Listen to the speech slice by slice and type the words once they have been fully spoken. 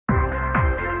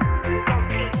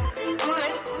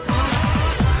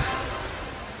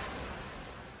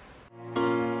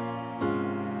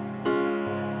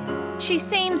She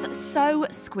seems so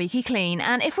squeaky clean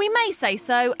and, if we may say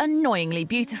so, annoyingly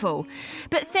beautiful.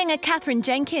 But singer Katherine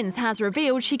Jenkins has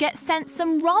revealed she gets sent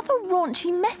some rather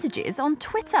raunchy messages on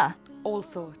Twitter. All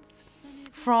sorts.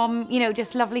 From,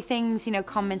 just lovely things,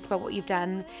 comments about what you've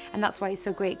done, and that's why it's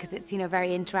so great, because it's, very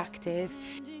interactive,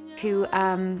 to,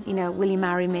 will you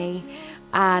marry me?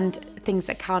 And things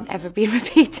that can't ever be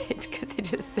repeated, because they're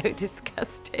just so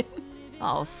disgusting.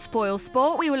 Oh, spoil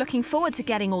sport, we were looking forward to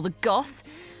getting all the goss.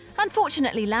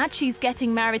 Unfortunately, lad, she's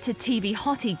getting married to TV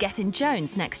hottie Katherine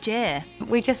Jones next year.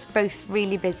 We're just both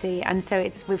really busy, and so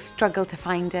we've struggled to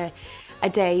find a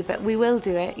day, but we will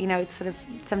do it. It's sort of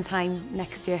sometime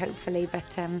next year, hopefully,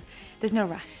 but there's no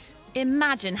rush.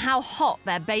 Imagine how hot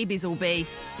their babies will be.